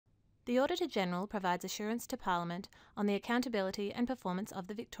The Auditor-General provides assurance to Parliament on the accountability and performance of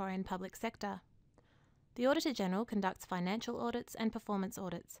the Victorian public sector. The Auditor-General conducts financial audits and performance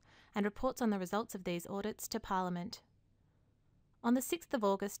audits and reports on the results of these audits to Parliament. On the 6th of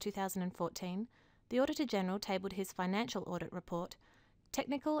August 2014, the Auditor-General tabled his financial audit report,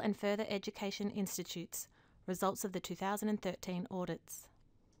 Technical and Further Education Institutes, Results of the 2013 Audits.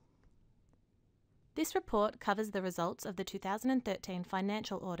 This report covers the results of the 2013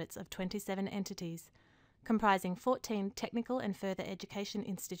 financial audits of 27 entities, comprising 14 Technical and Further Education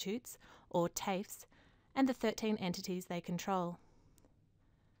Institutes, or TAFEs, and the 13 entities they control.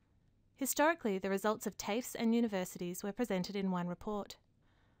 Historically, the results of TAFEs and universities were presented in one report.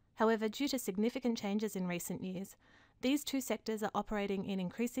 However, due to significant changes in recent years, these two sectors are operating in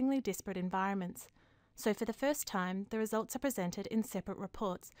increasingly disparate environments, so for the first time, the results are presented in separate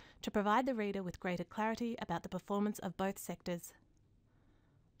reports to provide the reader with greater clarity about the performance of both sectors.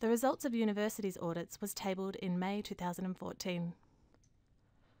 The results of universities' audits was tabled in May 2014.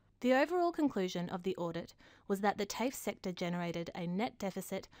 The overall conclusion of the audit was that the TAFE sector generated a net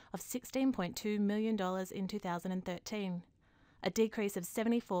deficit of $16.2 million in 2013, a decrease of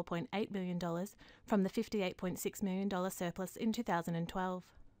 $74.8 million from the $58.6 million surplus in 2012.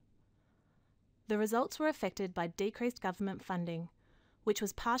 The results were affected by decreased government funding, which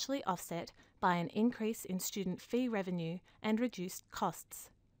was partially offset by an increase in student fee revenue and reduced costs.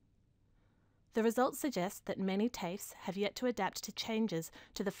 The results suggest that many TAFEs have yet to adapt to changes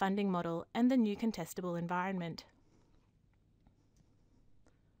to the funding model and the new contestable environment.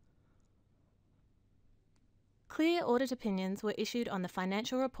 Clear audit opinions were issued on the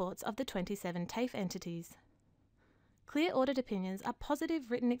financial reports of the 27 TAFE entities. Clear audit opinions are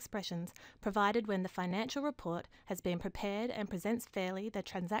positive written expressions provided when the financial report has been prepared and presents fairly the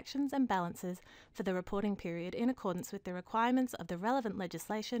transactions and balances for the reporting period in accordance with the requirements of the relevant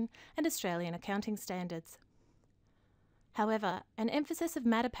legislation and Australian accounting standards. However, an emphasis of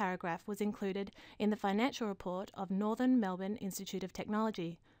matter paragraph was included in the financial report of Northern Melbourne Institute of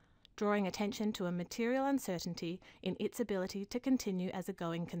Technology, drawing attention to a material uncertainty in its ability to continue as a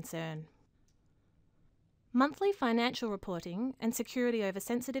going concern. Monthly financial reporting and security over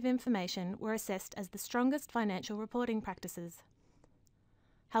sensitive information were assessed as the strongest financial reporting practices.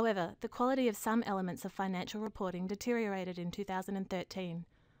 However, the quality of some elements of financial reporting deteriorated in 2013,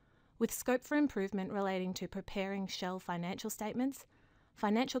 with scope for improvement relating to preparing shell financial statements,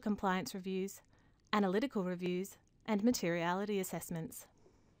 financial compliance reviews, analytical reviews, and materiality assessments.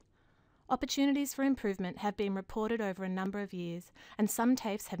 Opportunities for improvement have been reported over a number of years, and some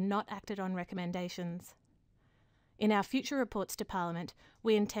TAFEs have not acted on recommendations. In our future reports to Parliament,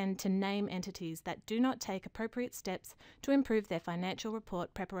 we intend to name entities that do not take appropriate steps to improve their financial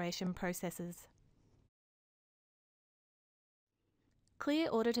report preparation processes. Clear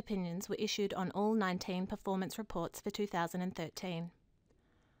audit opinions were issued on all 19 performance reports for 2013.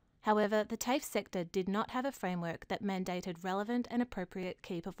 However, the TAFE sector did not have a framework that mandated relevant and appropriate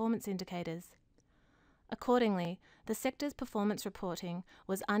key performance indicators. Accordingly, the sector's performance reporting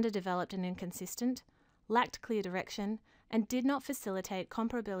was underdeveloped and inconsistent, lacked clear direction, and did not facilitate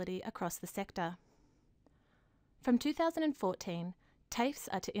comparability across the sector. From 2014, TAFEs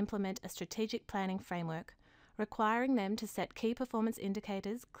are to implement a strategic planning framework, requiring them to set key performance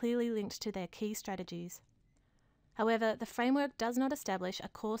indicators clearly linked to their key strategies. However, the framework does not establish a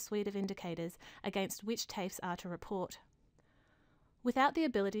core suite of indicators against which TAFEs are to report. Without the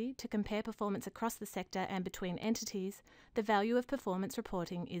ability to compare performance across the sector and between entities, the value of performance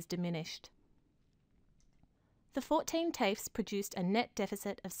reporting is diminished. The 14 TAFEs produced a net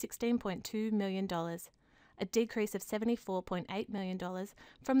deficit of $16.2 million, a decrease of $74.8 million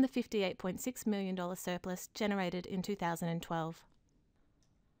from the $58.6 million surplus generated in 2012.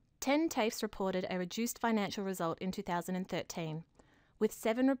 10 TAFEs reported a reduced financial result in 2013, with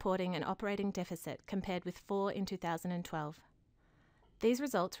 7 reporting an operating deficit compared with 4 in 2012. These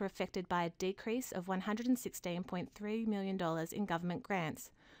results were affected by a decrease of $116.3 million in government grants,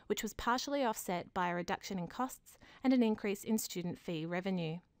 which was partially offset by a reduction in costs and an increase in student fee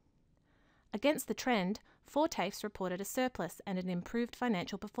revenue. Against the trend, 4 TAFEs reported a surplus and an improved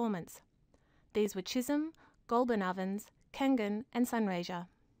financial performance. These were Chisholm, Goulburn Ovens, Kangan and Sunraysia.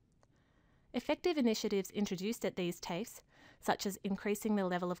 Effective initiatives introduced at these TAFEs, such as increasing the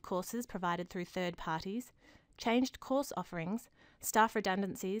level of courses provided through third parties, changed course offerings, staff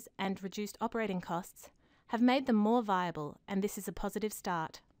redundancies and reduced operating costs, have made them more viable, and this is a positive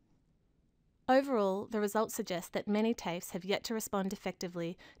start. Overall, the results suggest that many TAFEs have yet to respond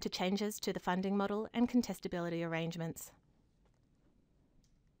effectively to changes to the funding model and contestability arrangements.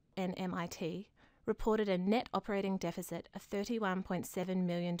 NMIT reported a net operating deficit of $31.7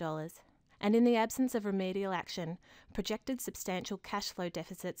 million, and in the absence of remedial action, projected substantial cash flow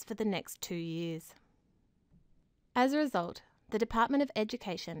deficits for the next 2 years. As a result, the Department of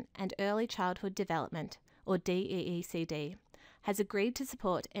Education and Early Childhood Development, or DEECD, has agreed to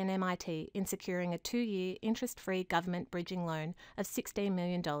support NMIT in securing a 2-year interest-free government bridging loan of $16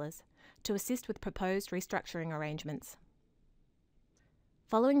 million to assist with proposed restructuring arrangements.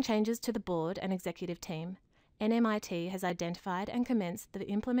 Following changes to the board and executive team, NMIT has identified and commenced the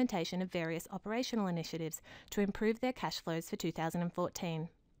implementation of various operational initiatives to improve their cash flows for 2014.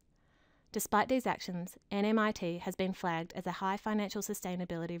 Despite these actions, NMIT has been flagged as a high financial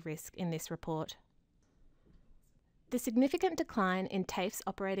sustainability risk in this report. The significant decline in TAFE's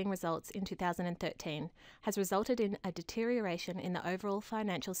operating results in 2013 has resulted in a deterioration in the overall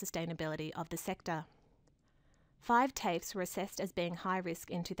financial sustainability of the sector. 5 TAFEs were assessed as being high risk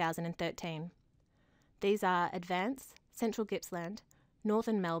in 2013. These are Advance, Central Gippsland,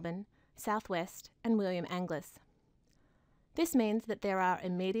 Northern Melbourne, Southwest and William Angliss. This means that there are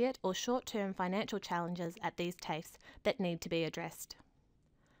immediate or short-term financial challenges at these TAFEs that need to be addressed.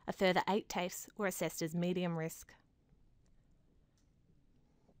 A further 8 TAFEs were assessed as medium risk.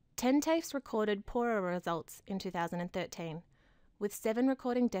 10 TAFEs recorded poorer results in 2013, with 7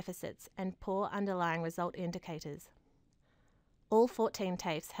 recording deficits and poor underlying result indicators. All 14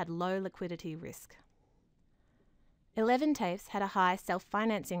 TAFEs had low liquidity risk. 11 TAFEs had a high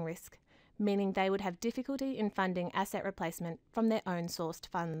self-financing risk, meaning they would have difficulty in funding asset replacement from their own sourced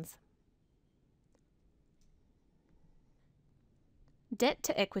funds. Debt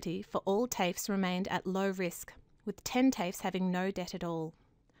to equity for all TAFEs remained at low risk, with 10 TAFEs having no debt at all.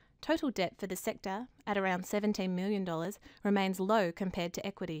 Total debt for the sector, at around $17 million, remains low compared to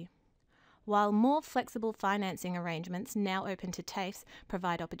equity. While more flexible financing arrangements now open to TAFEs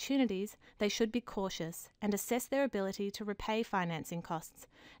provide opportunities, they should be cautious and assess their ability to repay financing costs,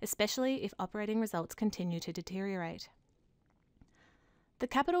 especially if operating results continue to deteriorate. The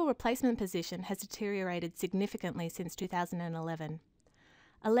capital replacement position has deteriorated significantly since 2011.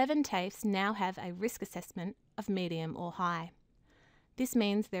 11 TAFEs now have a risk assessment of medium or high. This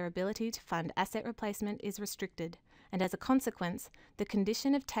means their ability to fund asset replacement is restricted, and as a consequence, the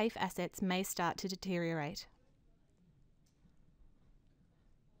condition of TAFE assets may start to deteriorate.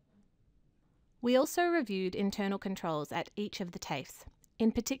 We also reviewed internal controls at each of the TAFEs,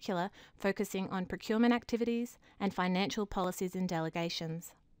 in particular focusing on procurement activities and financial policies and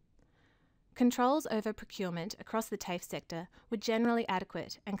delegations. Controls over procurement across the TAFE sector were generally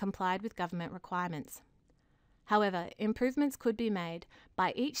adequate and complied with government requirements. However, improvements could be made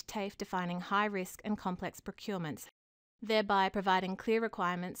by each TAFE defining high-risk and complex procurements, thereby providing clear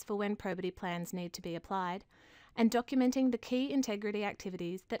requirements for when probity plans need to be applied, and documenting the key integrity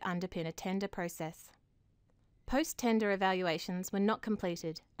activities that underpin a tender process. Post-tender evaluations were not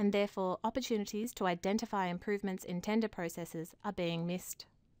completed, and therefore opportunities to identify improvements in tender processes are being missed.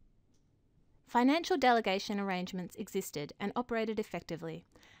 Financial delegation arrangements existed and operated effectively,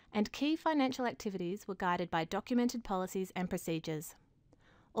 and key financial activities were guided by documented policies and procedures.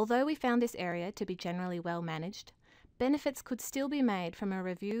 Although we found this area to be generally well managed, benefits could still be made from a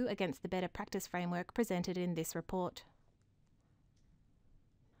review against the better practice framework presented in this report.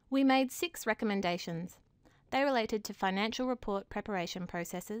 We made 6 recommendations. They related to financial report preparation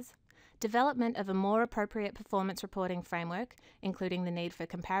processes, development of a more appropriate performance reporting framework, including the need for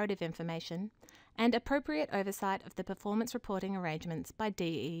comparative information, and appropriate oversight of the performance reporting arrangements by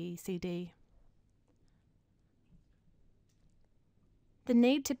DEECD. The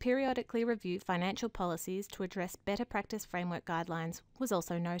need to periodically review financial policies to address better practice framework guidelines was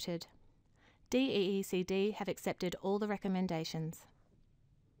also noted. DEECD have accepted all the recommendations.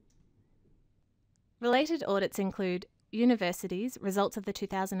 Related audits include universities, results of the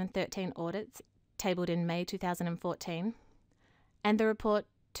 2013 audits, tabled in May 2014, and the report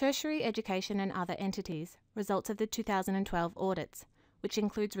Tertiary Education and Other Entities, results of the 2012 audits, which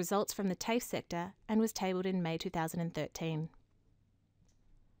includes results from the TAFE sector and was tabled in May 2013.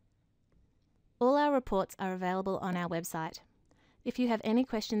 All our reports are available on our website. If you have any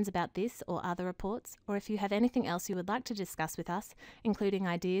questions about this or other reports, or if you have anything else you would like to discuss with us, including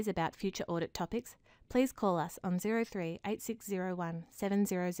ideas about future audit topics, please call us on 03 8601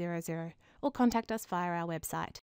 7000 or contact us via our website.